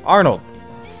 Arnold.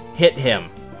 Hit him.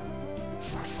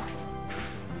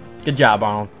 Good job,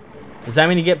 Arnold. Does that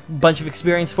mean you get a bunch of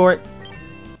experience for it?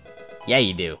 Yeah,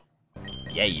 you do.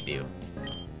 Yeah, you do.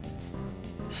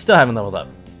 Still haven't leveled up.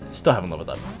 Still haven't leveled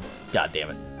up. God damn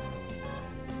it.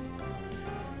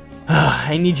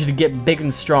 I need you to get big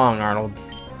and strong, Arnold.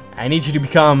 I need you to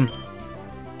become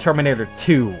Terminator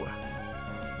 2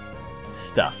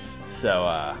 stuff. So,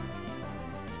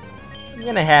 I'm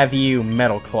gonna have you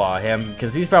Metal Claw him,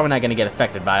 because he's probably not gonna get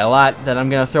affected by a lot that I'm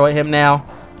gonna throw at him now.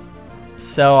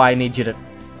 So I need you to...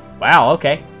 Wow,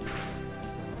 okay.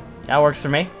 That works for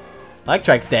me.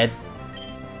 Electrike's dead.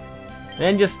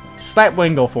 Then just slap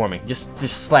Wingull for me. Just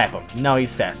slap him. No,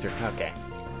 he's faster. Okay.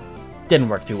 Didn't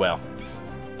work too well.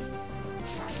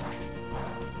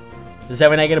 Does that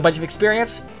mean I get a bunch of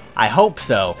experience? I hope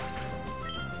so.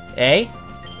 Eh?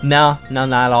 No,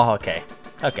 not at all. Okay.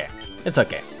 Okay. It's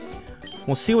okay.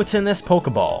 We'll see what's in this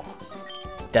Pokeball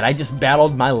that I just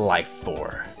battled my life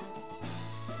for.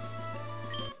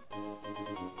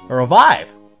 A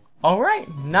revive.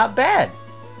 Alright, not bad.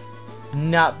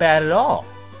 Not bad at all.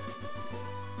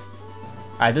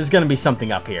 Alright, there's gonna be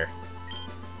something up here.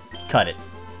 Cut it.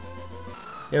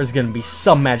 There's gonna be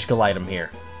some magical item here.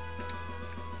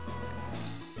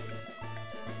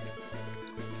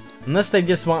 Unless they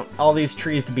just want all these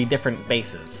trees to be different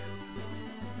bases.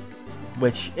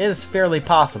 Which is fairly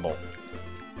possible.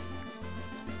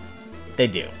 They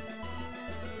do.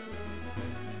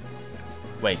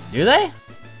 Wait, do they?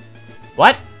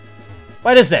 What?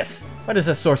 What is this? What is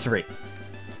this sorcery?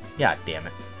 God damn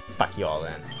it. Fuck you all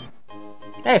then.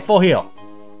 Hey, full heal.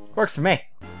 Works for me.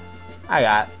 I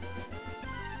got it.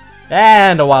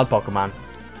 And a wild Pokemon.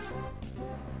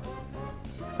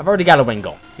 I've already got a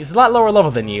Wingull. He's a lot lower level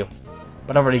than you,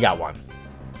 but I've already got one.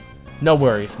 No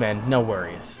worries, man. No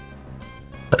worries.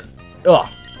 Ugh.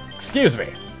 Excuse me.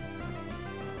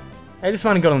 I just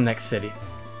want to go to the next city.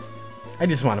 I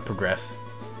just want to progress.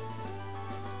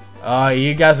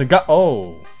 You guys are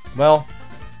oh. Well.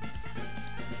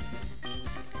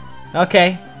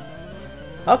 Okay.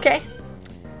 Okay.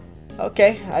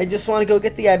 Okay. I just want to go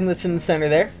get the item that's in the center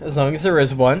there, as long as there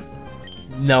is one.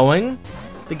 Knowing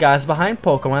the guys behind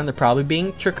Pokemon, they're probably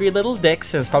being trickery little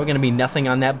dicks, and there's probably going to be nothing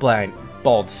on that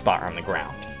bald spot on the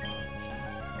ground.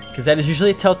 Because that is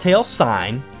usually a telltale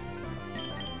sign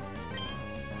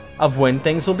of when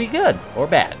things will be good or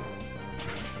bad.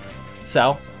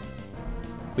 So,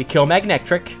 we kill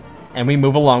Magnetric, and we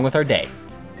move along with our day.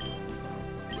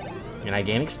 And I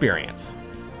gain experience.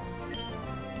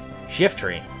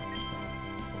 Shiftry.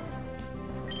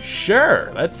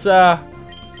 Sure, let's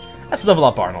level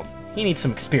up Arnold. He needs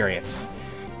some experience.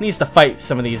 He needs to fight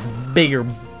some of these bigger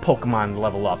Pokemon to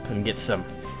level up and get some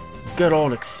good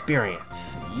old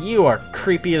experience. You are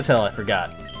creepy as hell, I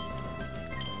forgot.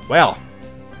 Well.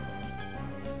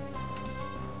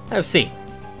 Let's see.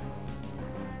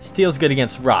 Steel's good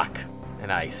against rock and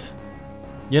ice.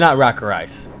 You're not rock or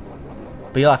ice,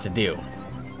 but you'll have to do.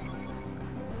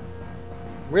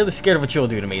 Really scared of what you'll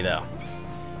do to me, though.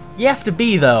 You have to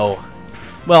be, though,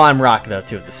 Well, I'm rock, though,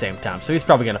 too, at the same time, so he's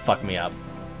probably gonna fuck me up.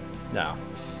 No.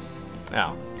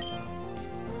 Oh.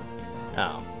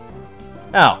 Oh.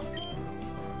 Oh.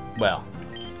 Well.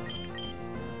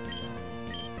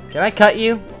 Can I cut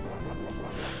you?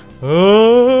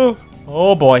 Oh.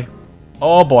 Oh, boy.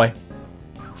 Oh, boy.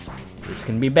 This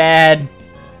can be bad.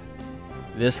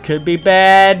 This could be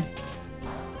bad.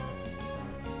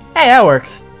 Hey, that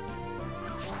works.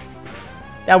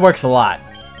 That works a lot.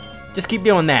 Just keep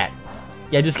doing that.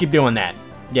 Yeah, just keep doing that.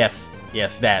 Yes.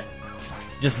 Yes, that.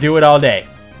 Just do it all day.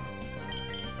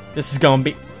 This is gonna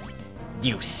be...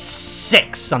 You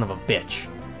sick son of a bitch.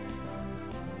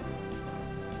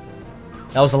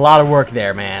 That was a lot of work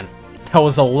there, man. That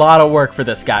was a lot of work for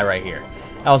this guy right here.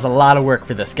 That was a lot of work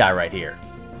for this guy right here.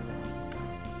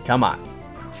 Come on.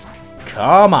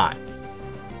 Come on.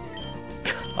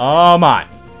 Come on.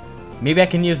 Maybe I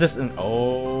can use this and...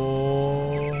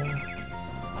 Oh.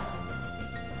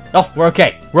 Oh, we're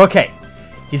okay. We're okay.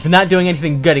 He's not doing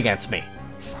anything good against me.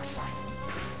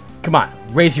 Come on.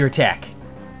 Raise your attack.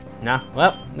 No?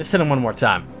 Well, let's hit him one more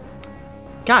time.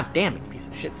 God damn it, piece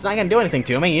of shit. It's not gonna do anything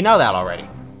to me. You know that already.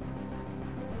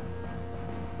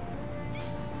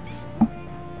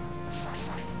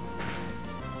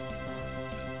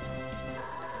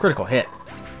 Critical hit.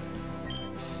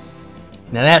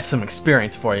 Now that's some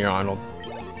experience for you, Arnold.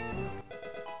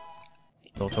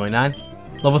 Level 29?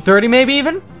 Level 30 maybe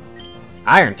even?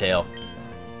 Iron Tail.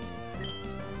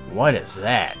 What is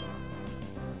that?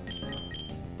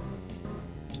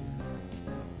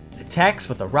 Attacks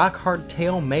with a rock-hard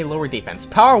tail may lower defense.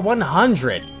 Power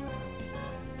 100!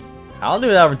 I'll do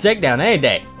that over takedown any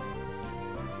day.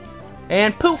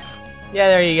 And poof! Yeah,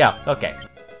 there you go. Okay.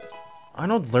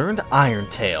 Arnold learned Iron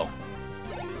Tail.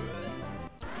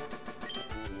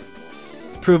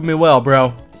 Prove me well,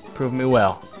 bro. Prove me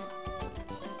well.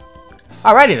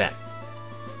 Alrighty then.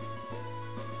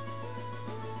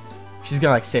 She's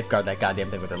gonna like safeguard that goddamn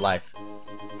thing with her life.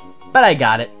 But I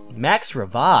got it. Max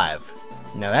Revive.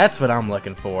 Now that's what I'm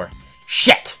looking for.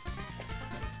 Shit!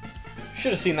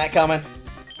 Should have seen that coming.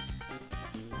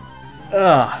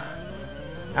 Ugh.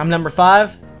 I'm number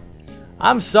 5.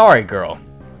 I'm sorry, girl,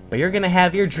 but you're gonna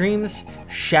have your dreams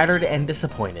shattered and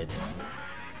disappointed.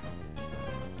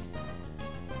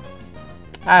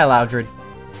 Hi, Loudred.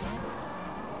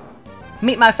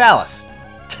 Meet my phallus.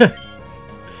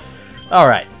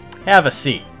 Alright, have a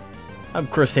seat. I'm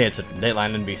Chris Hansen from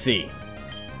Dateline NBC.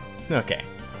 Okay.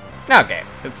 Okay,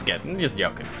 it's good. I'm just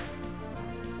joking.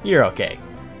 You're okay.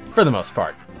 For the most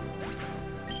part.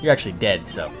 You're actually dead,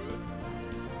 so...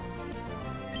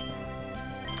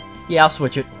 Yeah, I'll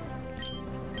switch it.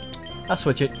 I'll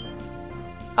switch it.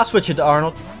 I'll switch it to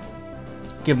Arnold.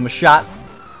 Give him a shot.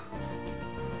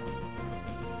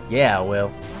 Yeah, I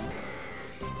will.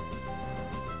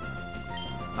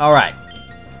 Alright.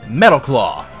 Metal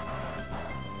Claw.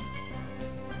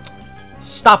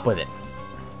 Stop with it.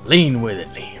 Lean with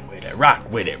it, lean with it.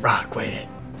 Rock with it, rock with it.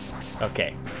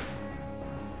 Okay.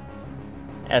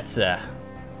 That's,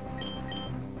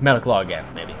 Metal Claw again,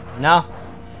 maybe. No.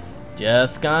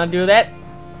 Just gonna do that.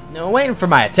 No, waiting for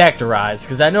my attack to rise,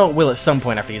 because I know it will at some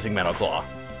point after using Metal Claw.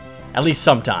 At least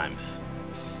sometimes.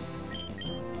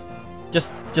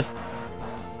 Just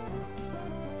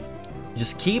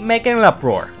keep making an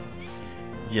uproar.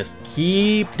 Just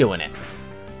keep doing it.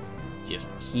 Just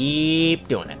keep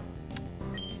doing it.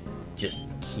 Just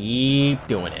keep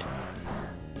doing it.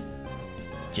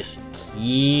 Just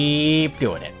keep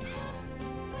doing it.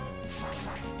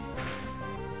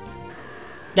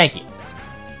 Thank you.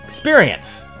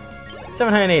 Experience.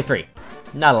 783.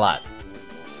 Not a lot.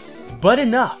 But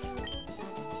enough.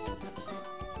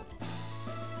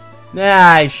 Nah,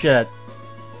 I should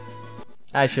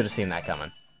have seen that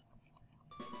coming.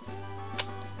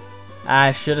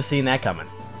 I should have seen that coming.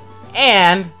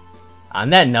 And,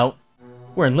 on that note,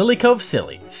 we're in Lily Cove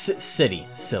City.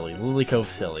 Lily Cove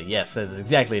City. Yes, that is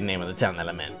exactly the name of the town that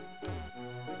I'm in.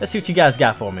 Let's see what you guys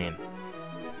got for me.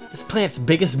 This planet's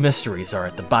biggest mysteries are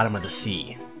at the bottom of the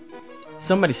sea.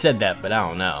 Somebody said that, but I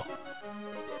don't know.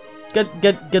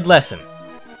 Good lesson.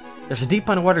 There's a deep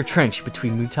underwater trench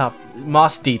between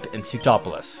Moss Deep and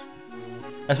Sutopolis.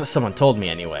 That's what someone told me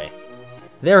anyway.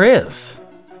 There is.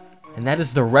 And that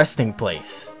is the resting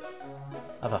place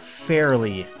of a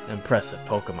fairly impressive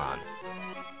Pokemon.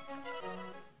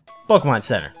 Pokemon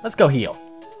Center. Let's go heal.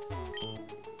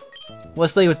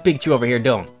 What's Lady with Pikachu over here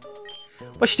doing?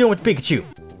 What's she doing with Pikachu?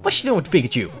 What's she doing with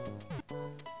Pikachu?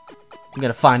 I'm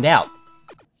gonna find out.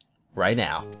 Right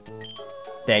now.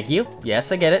 Thank you.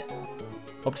 Yes, I get it.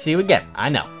 Hope to see you again. I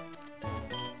know.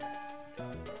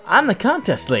 I'm the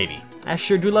contest lady. I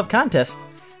sure do love contests.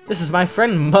 This is my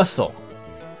friend Muscle.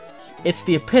 It's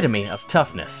the epitome of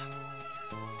toughness.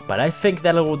 But I think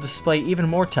that it will display even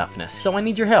more toughness, so I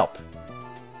need your help.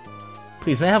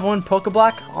 Please, may I have one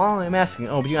Pokeblock? All I'm asking...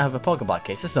 Oh, but you don't have a Pokeblock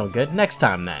case. This is no good. Next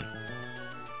time, then.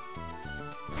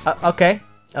 Okay.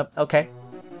 Okay.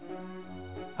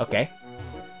 Okay.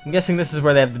 I'm guessing this is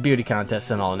where they have the beauty contests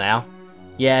and all now.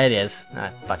 Yeah, it is. I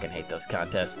fucking hate those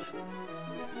contests.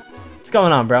 What's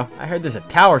going on, bro? I heard there's a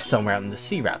tower somewhere out in the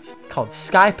sea routes. It's called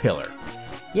Sky Pillar.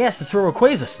 Yes, that's where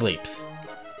Rayquaza sleeps.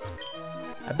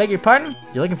 I beg your pardon?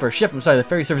 You're looking for a ship? I'm sorry, the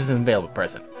ferry service isn't available at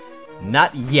present.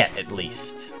 Not yet, at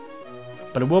least.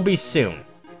 But it will be soon.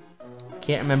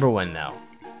 Can't remember when, though.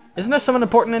 Isn't there someone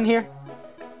important in here?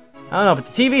 I don't know, but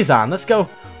the TV's on. Let's go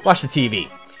watch the TV.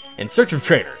 In search of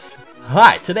trainers.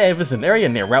 Hi, today I visit an area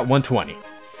near Route 120.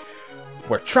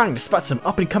 We're trying to spot some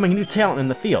up-and-coming new talent in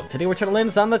the field. Today we're turning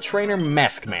lens on the trainer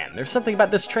Maskman. There's something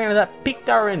about this trainer that piqued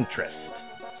our interest.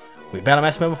 We've battled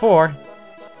Maskman before.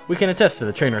 We can attest to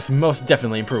the trainer is most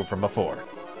definitely improved from before.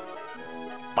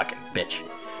 Fucking bitch.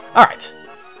 Alright.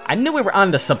 I knew we were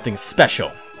onto something special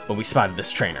when we spotted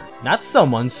this trainer. Not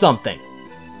someone, something.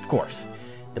 Of course.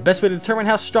 The best way to determine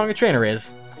how strong a trainer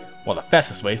is, well, the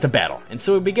fastest way is to battle. And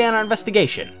so we began our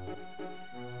investigation.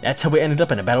 That's how we ended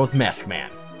up in a battle with Maskman.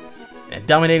 In a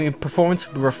dominating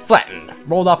performance, we were flattened,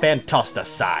 rolled up, and tossed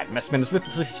aside. Maskman is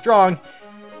ruthlessly strong.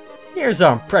 Here's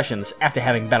our impressions after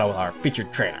having battled with our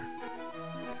featured trainer.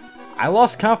 I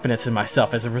lost confidence in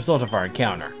myself as a result of our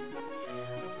encounter.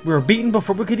 We were beaten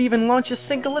before we could even launch a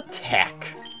single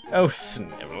attack. Oh,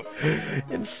 Snivel.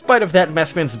 In spite of that,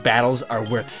 Maskman's battles are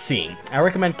worth seeing. I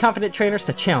recommend confident trainers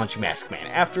to challenge Maskman.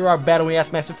 After our battle, we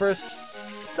asked Maskman for a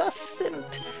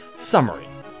succinct summary.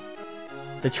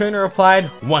 The trainer replied,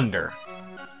 Wonder.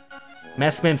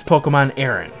 Maskman's Pokemon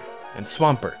Aaron and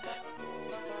Swampert.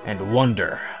 And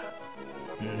Wonder.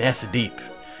 That's deep.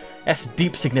 That's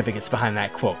deep significance behind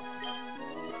that quote.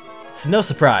 It's no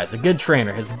surprise, a good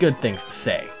trainer has good things to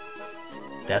say.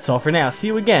 That's all for now. See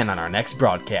you again on our next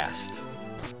broadcast.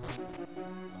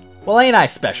 Well, ain't I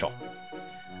special?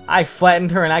 I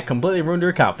flattened her and I completely ruined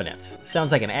her confidence.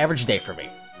 Sounds like an average day for me.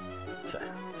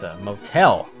 It's a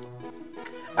motel.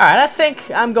 Alright, I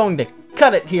think I'm going to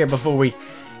cut it here before we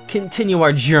continue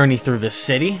our journey through this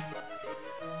city.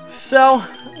 So,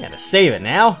 I gotta save it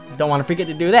now. Don't want to forget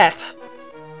to do that.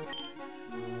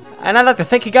 And I'd like to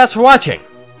thank you guys for watching.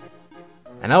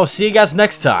 And I will see you guys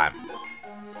next time.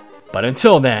 But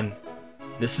until then,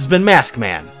 this has been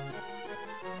Maskman,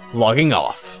 logging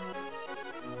off.